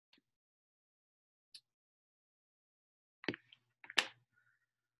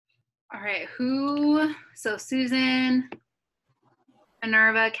All right. So Susan,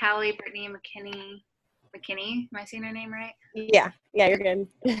 Minerva, Callie, Brittany, McKinney. Am I saying her name right? Yeah, you're good.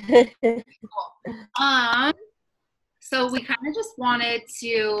 Cool. So we kind of just wanted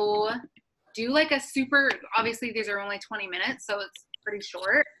to do like a obviously these are only 20 minutes, so it's pretty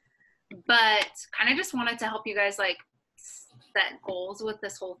short, but kind of just wanted to help you guys like set goals with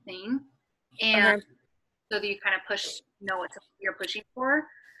this whole thing. And Okay. so that you kind of know what you're pushing for.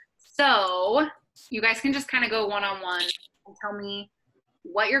 So you guys can just kind of go one-on-one and tell me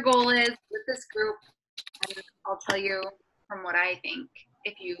what your goal is with this group. And I'll tell you from what I think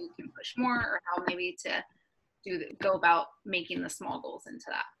if you can push more or how maybe to go about making the small goals into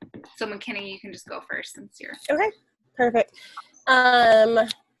that. So McKinney, you can just go first since you're Okay, perfect.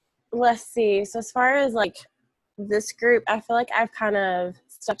 Let's see. So as far as like this group, I feel like I've kind of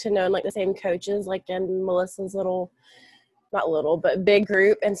stuck to knowing like the same coaches like in Melissa's not little, but big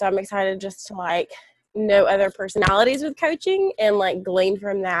group. And so I'm excited just to like know other personalities with coaching and like glean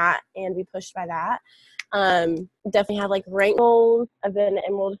from that and be pushed by that. Definitely have like rank goals. I've been at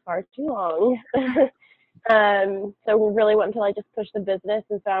Emerald far too long. So we're really wanting to like just push the business.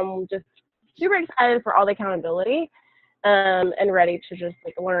 And so I'm just super excited for all the accountability and ready to just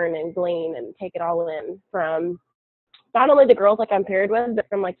like learn and glean and take it all in from not only the girls like I'm paired with, but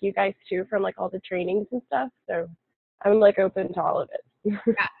from like you guys too, from like all the trainings and stuff. So I'm like open to all of it.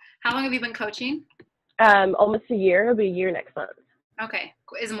 Yeah. How long have you been coaching? Almost a year. It'll be a year next month. Okay.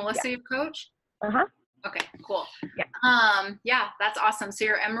 Is Melissa your coach? Uh-huh. Okay, cool. Yeah. Yeah, that's awesome. So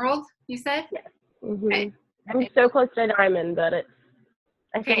you're Emerald, you said? Yes. Mm-hmm. Okay. I'm so close to Diamond, but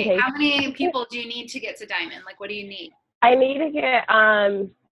Okay, how many people do you need to get to Diamond? Like, what do you need? I need to get,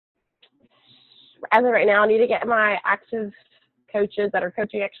 as of right now, I need to get my active coaches that are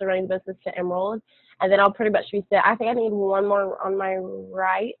coaching actually running the business to Emerald. And then I'll pretty much be set. I think I need one more on my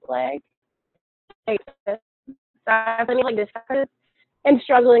right leg. So I need like this and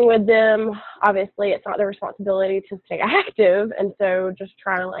struggling with them. Obviously, it's not their responsibility to stay active. And so just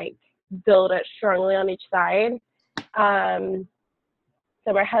trying to like build it strongly on each side.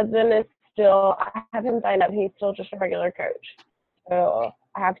 So my husband is still, I have him signed up. He's still just a regular coach. So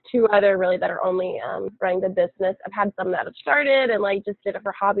I have two other really that are only running the business. I've had some that have started and like just did it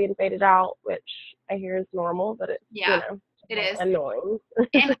for hobby and faded out, which I hear is normal, but it's, it is annoying.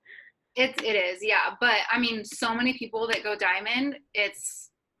 And it is, yeah. But I mean, so many people that go Diamond, it's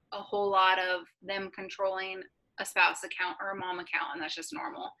a whole lot of them controlling a spouse account or a mom account, and that's just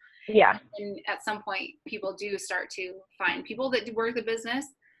normal. Yeah. And at some point, people do start to find people that do work the business.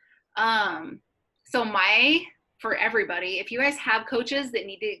 So for everybody, if you guys have coaches that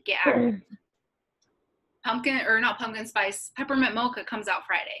need to get active, pumpkin spice, peppermint mocha comes out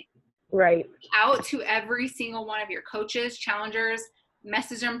Friday. Right. Out to every single one of your coaches, challengers,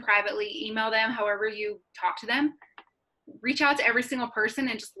 message them privately, email them, however you talk to them. Reach out to every single person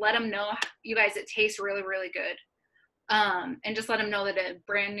and just let them know, you guys, it tastes really, really good. And just let them know that a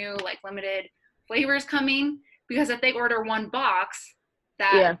brand new, like limited flavor is coming, because if they order one box,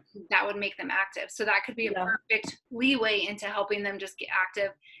 that would make them active. So that could be a perfect leeway into helping them just get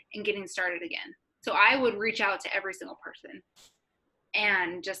active and getting started again. So I would reach out to every single person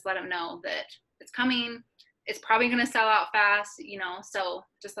and just let them know that it's coming. It's probably going to sell out fast, so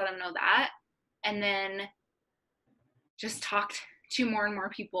just let them know that. And then just talk to more and more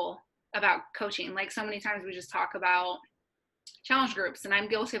people about coaching. Like so many times we just talk about challenge groups, and I'm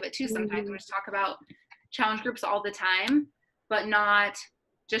guilty of it too sometimes. We just talk about challenge groups all the time, but not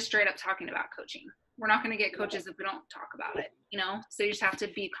just straight up talking about coaching. We're not going to get coaches if we don't talk about it, so you just have to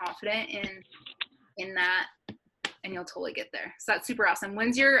be confident in that, and you'll totally get there. So that's super awesome.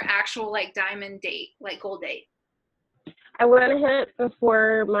 When's your actual like Diamond date, like goal date? I want to hit it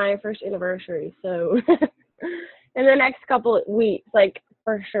before my first anniversary, so in the next couple of weeks, like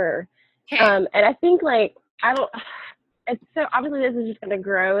for sure. Okay. And I think like it's so obviously this is just going to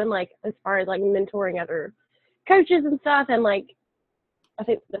grow, and like as far as like mentoring other coaches and stuff, and like I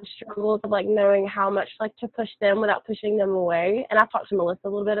think the struggles of like knowing how much like to push them without pushing them away. And I've talked to Melissa a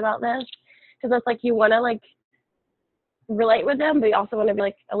little bit about this, because it's like you want to like relate with them, but you also want to be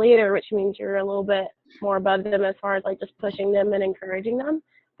like a leader, which means you're a little bit more above them as far as like just pushing them and encouraging them.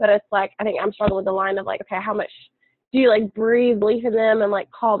 But it's like I think I'm struggling with the line of like, okay, how much do you like breathe belief in them and like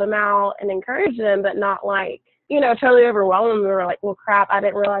call them out and encourage them, but not like totally overwhelm them or like, well crap, I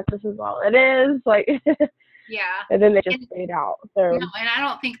didn't realize this is all it is, like yeah. And then they just fade out. So no, and I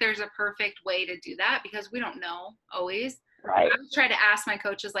don't think there's a perfect way to do that, because we don't know always. Right. I try to ask my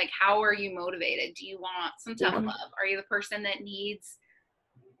coaches, like, how are you motivated? Do you want some tough love? Are you the person that needs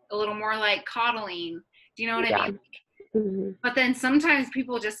a little more like coddling? Do you know what I mean? Mhm. But then sometimes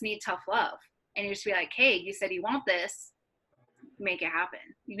people just need tough love. And you just be like, hey, you said you want this, make it happen.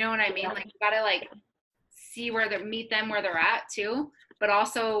 You know what I mean? Like, you gotta like see where they're, meet them where they're at too. But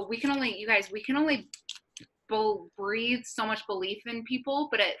also, we can only, you guys, we can only breathe so much belief in people.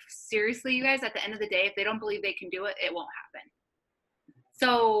 But seriously, you guys, at the end of the day, if they don't believe they can do it, it won't happen.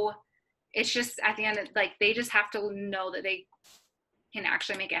 So it's just at the end, like, they just have to know that they can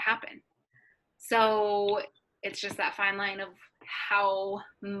actually make it happen. So it's just that fine line of how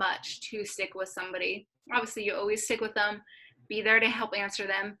much to stick with somebody. Obviously, you always stick with them, be there to help answer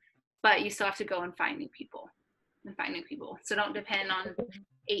them, but you still have to go and find new people So don't depend on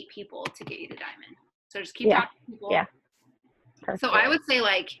 8 people to get you to diamond. So just keep talking to people. Yeah. So I would say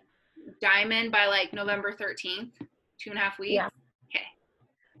like diamond by like November 13th, 2.5 weeks. Yeah. Okay.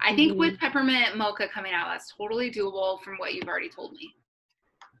 I think with peppermint mocha coming out, that's totally doable from what you've already told me.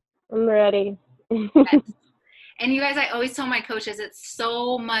 I'm ready. Yes. And you guys, I always tell my coaches, it's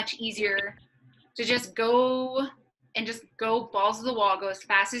so much easier to just go balls to the wall, go as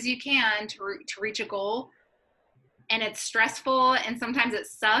fast as you can to reach a goal. And it's stressful and sometimes it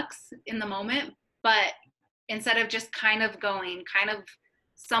sucks in the moment, but instead of just kind of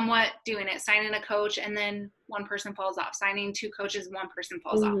somewhat doing it, signing a coach and then one person falls off, signing 2 coaches, one person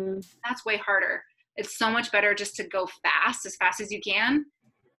falls off. That's way harder. It's so much better just to go as fast as you can.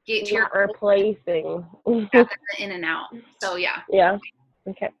 Get to your replacing in and out. So yeah. Yeah.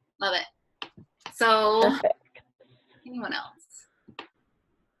 Okay. Love it. So perfect. Anyone else?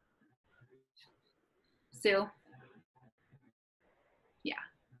 Sue? Yeah.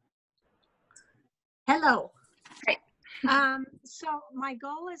 Hello. Hey. So my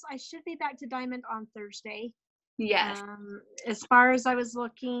goal is I should be back to diamond on Thursday. Yes. As far as I was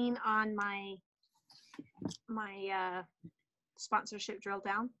looking on my sponsorship drill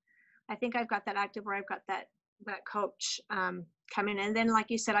down, I think I've got that active where I've got that coach coming in. And then,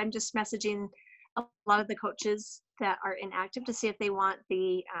 like you said, I'm just messaging a lot of the coaches that are inactive to see if they want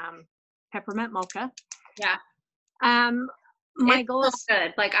the peppermint mocha. Yeah. My goal is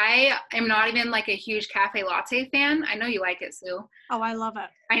good. Like, I am not even like a huge cafe latte fan. I know you like it, Sue. Oh, I love it.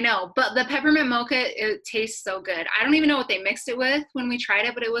 I know, but the peppermint mocha, it tastes so good. I don't even know what they mixed it with when we tried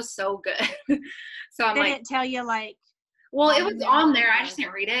it, but it was so good. So I'm Didn't tell you like. Well, it was on there. I just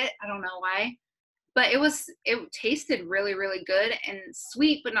didn't read it. I don't know why, but it tasted really, really good and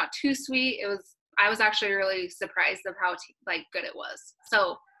sweet, but not too sweet. I was actually really surprised of how good it was.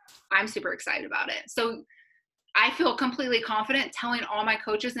 So I'm super excited about it. So I feel completely confident telling all my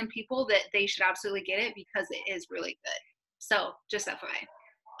coaches and people that they should absolutely get it because it is really good. So just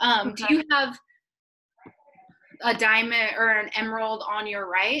FYI. Okay. Do you have a diamond or an emerald on your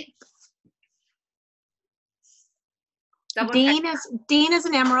right? Dean is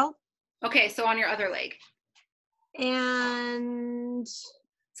an emerald. Okay, so on your other leg. And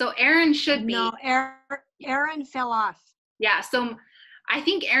so Erin should be. No, Erin fell off. Yeah, so I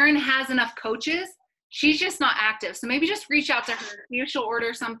think Erin has enough coaches. She's just not active. So maybe just reach out to her. See if she'll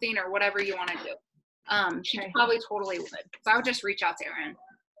order something or whatever you want to do. She probably totally would. So I would just reach out to Erin.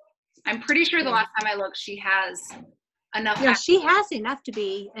 I'm pretty sure the last time I looked, she has enough. Yeah, she has enough to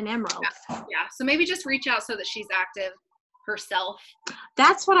be an emerald. Yeah, so maybe just reach out so that she's active herself.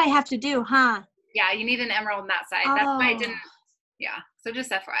 That's what I have to do, huh? Yeah, you need an emerald on that side. That's why I didn't. Yeah, so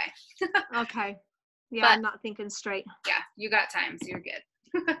just FYI. Okay. Yeah, I'm not thinking straight. Yeah, you got time, so you're good.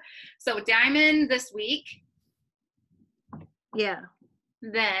 So diamond this week. Yeah.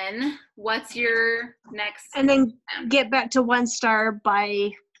 Then what's your next? And then get back to 1 star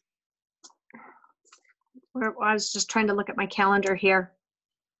by. I was just trying to look at my calendar here.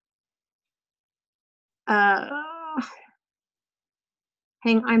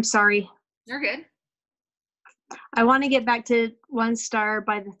 I'm sorry. You're good. I want to get back to 1 star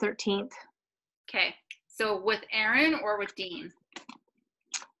by the 13th. Okay. So with Erin or with Dean?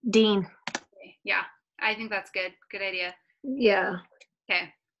 Dean. Okay. Yeah, I think that's good. Good idea. Yeah.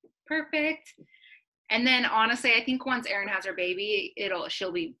 Okay. Perfect. And then honestly, I think once Erin has her baby,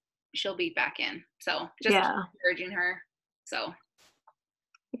 she'll be back in. So just encouraging her. So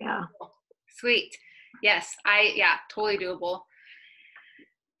yeah. Sweet. Yes, totally doable.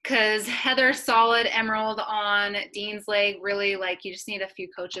 Because Heather's solid emerald on Dean's leg. Really, you just need a few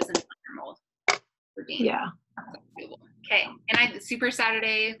coaches and emerald for Dean. Yeah. Okay. And Super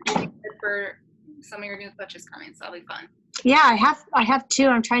Saturday will be good for some of your new coaches coming, so that'll be fun. Yeah, I have 2.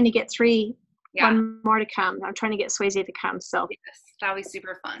 I'm trying to get 3. Yeah. 1 more to come. I'm trying to get Swayze to come. So yes, that'll be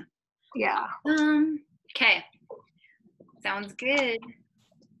super fun. Yeah. Okay. Sounds good.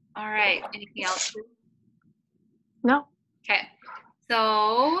 All right. Anything else? No. Okay.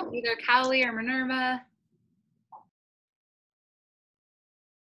 So either Cowley or Minerva.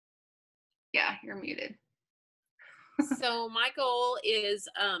 Yeah, you're muted. So my goal is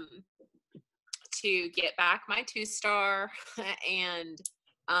to get back my 2-star and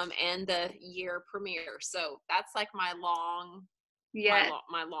end the year premiere. So that's like my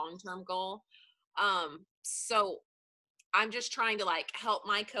long-term goal. So I'm just trying to like help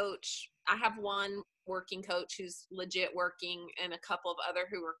my coach. I have one working coach who's legit working and a couple of other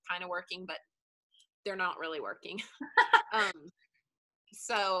who are kind of working, but they're not really working.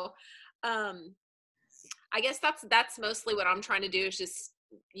 So I guess that's mostly what I'm trying to do is just,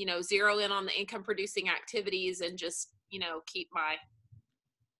 zero in on the income producing activities and just, keep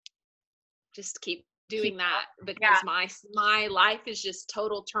doing that, because my life is just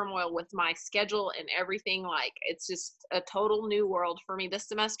total turmoil with my schedule and everything. Like, it's just a total new world for me this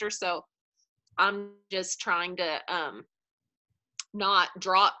semester. So I'm just trying to not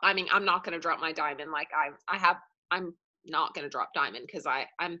drop. I mean, I'm not going to drop my diamond. Like I'm not going to drop diamond because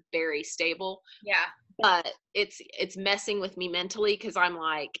I'm very stable. Yeah. But it's messing with me mentally because I'm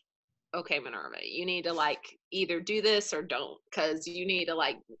like, okay, Minerva, you need to like either do this or don't, because you need to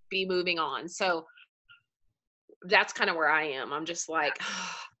like be moving on. So that's kind of where I am. I'm just like,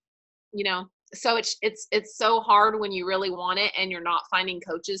 so it's so hard when you really want it and you're not finding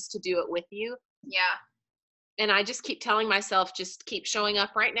coaches to do it with you. Yeah. And I just keep telling myself, just keep showing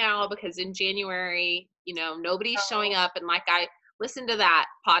up right now, because in January, nobody's showing up. And like, I listened to that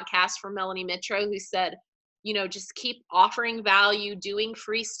podcast from Melanie Mitro who said, just keep offering value, doing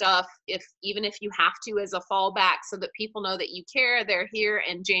free stuff, even if you have to, as a fallback, so that people know that you care. They're here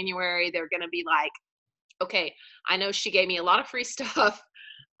in January. They're going to be like, okay, I know she gave me a lot of free stuff.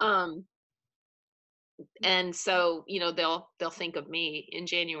 And so, they'll think of me in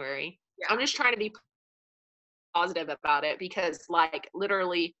January. Yeah. I'm just trying to be positive about it, because like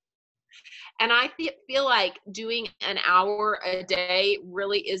literally, and I feel like doing an hour a day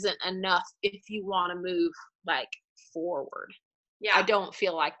really isn't enough if you want to move like forward. Yeah. I don't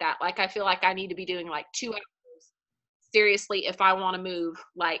feel like that. Like, I feel like I need to be doing like 2 hours seriously if I want to move,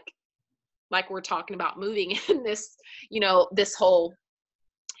 like we're talking about moving in this, this whole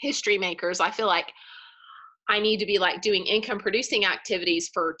history makers. I feel like I need to be like doing income producing activities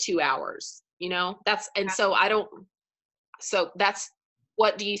for 2 hours, so that's,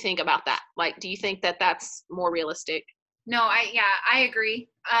 what do you think about that? Like, do you think that that's more realistic? No, I agree.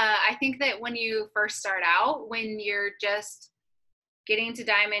 I think that when you first start out, when you're just getting to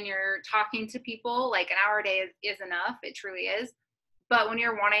diamond, you're talking to people, like an hour a day is enough. It truly is. But when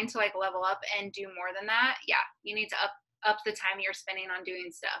you're wanting to like level up and do more than that, yeah, you need to up the time you're spending on doing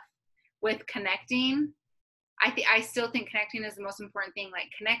stuff. With connecting, I still think connecting is the most important thing.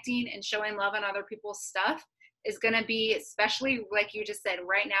 Like, connecting and showing love on other people's stuff is going to be, especially like you just said,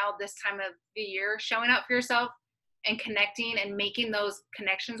 right now, this time of the year, showing up for yourself and connecting and making those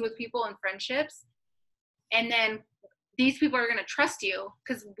connections with people and friendships. And then these people are going to trust you,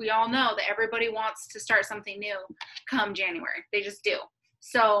 because we all know that everybody wants to start something new come January. They just do.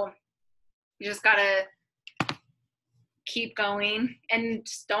 So you just got to keep going and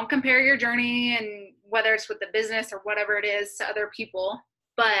just don't compare your journey, and whether it's with the business or whatever it is, to other people,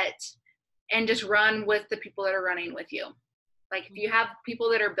 and just run with the people that are running with you. Like, if you have people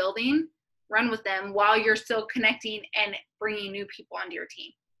that are building, run with them while you're still connecting and bringing new people onto your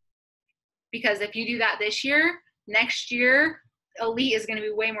team. Because if you do that this year, next year, elite is going to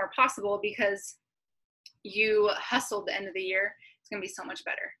be way more possible, because you hustled the end of the year. It's going to be so much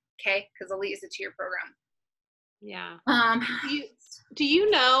better. Okay. Because elite is a 2-year program. Yeah. Do you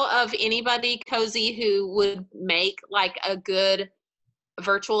know of anybody, Cozy, who would make like a good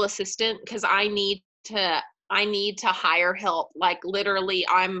virtual assistant? Because I need to hire help. Like, literally,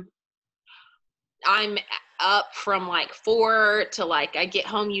 I'm up from like 4 to like, I get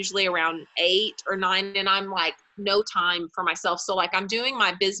home usually around 8 or 9, and I'm like, no time for myself. So like, I'm doing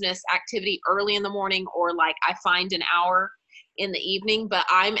my business activity early in the morning, or like I find an hour in the evening, but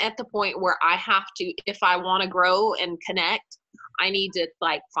I'm at the point where I have to, if I want to grow and connect, I need to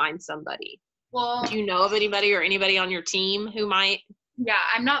like find somebody. Well, do you know of anybody or anybody on your team who might? Yeah,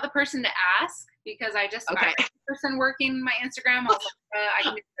 I'm not the person to ask, because I just hired a person working my Instagram. I was like, I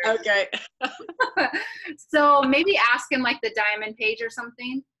can do it. Okay. So maybe ask in like the diamond page or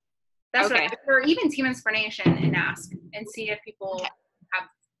something. That's okay. Or even Team Inspiration, and ask and see if people have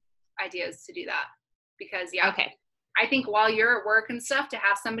ideas to do that. Because I think while you're at work and stuff, to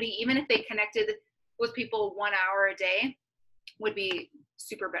have somebody, even if they connected with people 1 hour a day, would be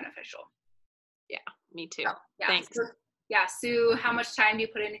super beneficial. Yeah, me too. So, yeah. Thanks. So, yeah, Sue, how much time do you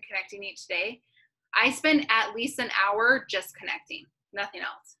put into connecting each day? I spend at least an hour just connecting, nothing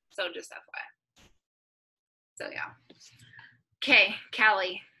else. So just FYI. So yeah. Okay,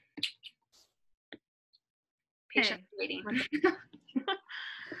 Callie. Patient waiting.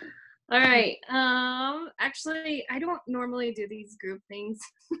 All right. Actually, I don't normally do these group things.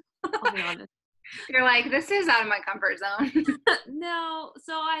 I'll be honest. You're like, this is out of my comfort zone. No.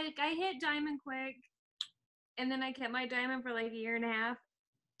 So I hit diamond quick, and then I kept my diamond for like a year and a half,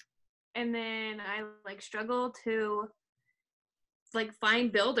 and then I like struggled to like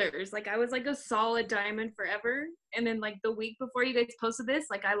find builders. Like I was like a solid diamond forever, and then like the week before you guys posted this,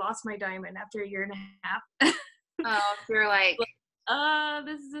 like I lost my diamond after a year and a half. Oh, so you're like,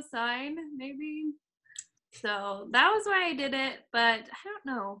 this is a sign, maybe. So that was why I did it, but I don't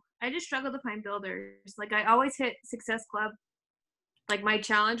know. I just struggle to find builders. Like I always hit Success Club. Like my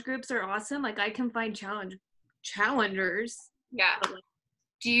challenge groups are awesome. Like I can find challengers. yeah.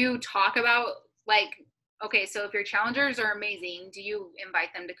 Do you talk about like, okay, so if your challengers are amazing, do you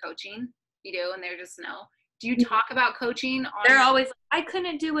invite them to coaching? You do, and they're just no. Do you talk about coaching? They're always like, I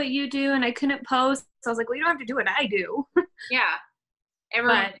couldn't do what you do, and I couldn't post. So I was like, well, you don't have to do what I do. Yeah.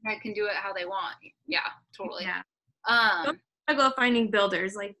 Everyone can do it how they want. Yeah, totally. Yeah. I go finding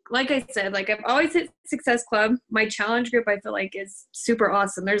builders. Like I said, like I've always hit Success Club. My challenge group I feel like is super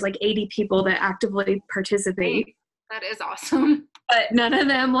awesome. There's like 80 people that actively participate. That is awesome. But none of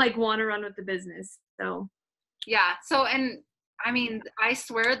them like want to run with the business. So yeah. So and I mean, I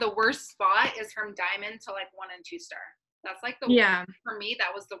swear the worst spot is from diamond to like 1 and 2 star. That's like the worst. For me,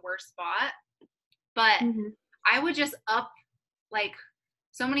 that was the worst spot. But I would just up like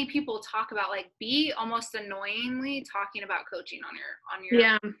so many people talk about like be almost annoyingly talking about coaching on your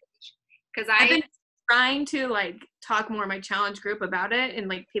page. Because I've been trying to like talk more in my challenge group about it, and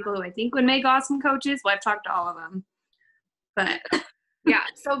like people who I think would make awesome coaches. Well, I've talked to all of them, but yeah.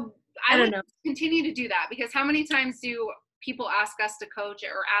 So I don't would know. continue to do that, because how many times do people ask us to coach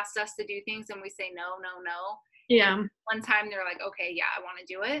or ask us to do things and we say no. Yeah. And one time they're like, okay, yeah, I want to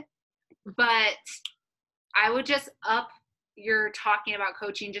do it. But I would just up your talking about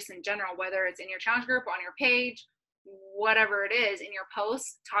coaching just in general, whether it's in your challenge group, on your page, whatever it is, in your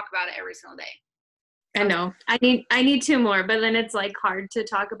posts, talk about it every single day. I know. I need 2 more, but then it's like hard to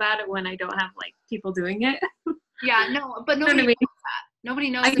talk about it when I don't have like people doing it. Yeah, no, but nobody knows that.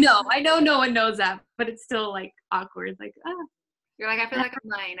 Nobody knows. I know no one knows that, but it's still like awkward. Like, you're like, I feel like I'm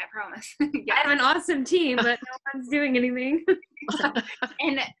lying, I promise. Yeah. I have an awesome team, but no one's doing anything.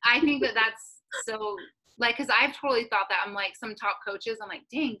 And I think that's so, like, because I've totally thought that. I'm like, some top coaches, I'm like,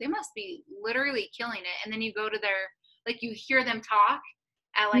 dang, they must be literally killing it. And then you go to their, like, you hear them talk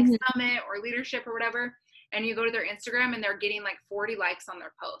at like Summit or Leadership or whatever, and you go to their Instagram and they're getting like 40 likes on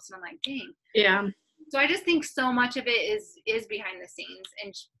their posts. And I'm like, dang. Yeah. So I just think so much of it is behind the scenes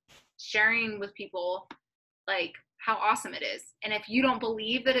and sharing with people like how awesome it is. And if you don't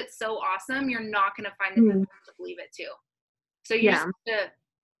believe that it's so awesome, you're not going to find the people to believe it too. So you just have to,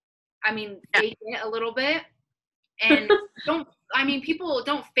 fake it a little bit, and people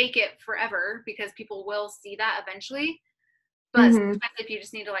don't fake it forever, because people will see that eventually. But sometimes if you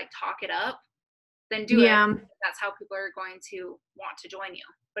just need to like talk it up, then do it. That's how people are going to want to join you.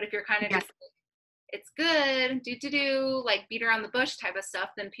 But if you're kind of just like, it's good, like beat around the bush type of stuff,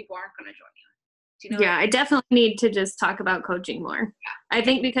 then people aren't going to join you. Do you know I definitely need to just talk about coaching more. Yeah. I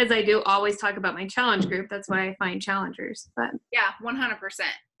think because I do always talk about my challenge group, that's why I find challengers. But yeah, 100%.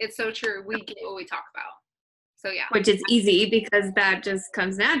 It's so true. We get what we talk about. So yeah. Which is easy because that just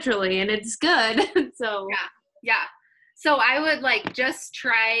comes naturally and it's good. So yeah. So I would like just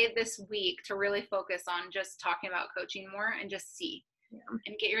try this week to really focus on just talking about coaching more and just see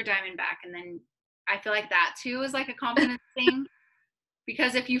and get your diamond back. And then I feel like that too is like a confidence thing.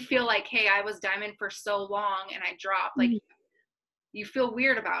 Because if you feel like, hey, I was diamond for so long and I dropped, like you feel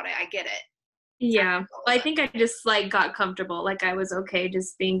weird about it. I get it. Yeah. Well, I think I just like got comfortable. Like I was okay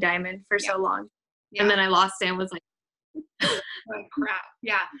just being diamond for so long. Yeah. And then I lost it and was like, oh crap.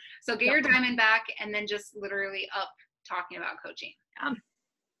 Yeah. So get your diamond back and then just literally up talking about coaching.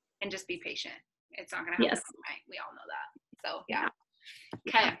 And just be patient. It's not going to happen overnight. We all know that. So yeah.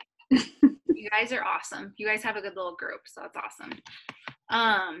 Okay. You guys are awesome. You guys have a good little group. So that's awesome.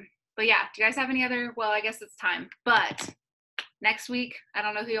 But yeah, do you guys have any other, well, I guess it's time, but next week, I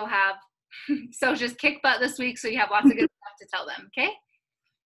don't know who you'll have. So just kick butt this week so you have lots of good stuff to tell them. Okay.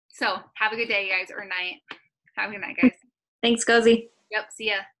 So have a good day, you guys, or night. Have a good night, guys. Thanks, Cozy. Yep. See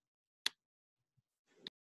ya.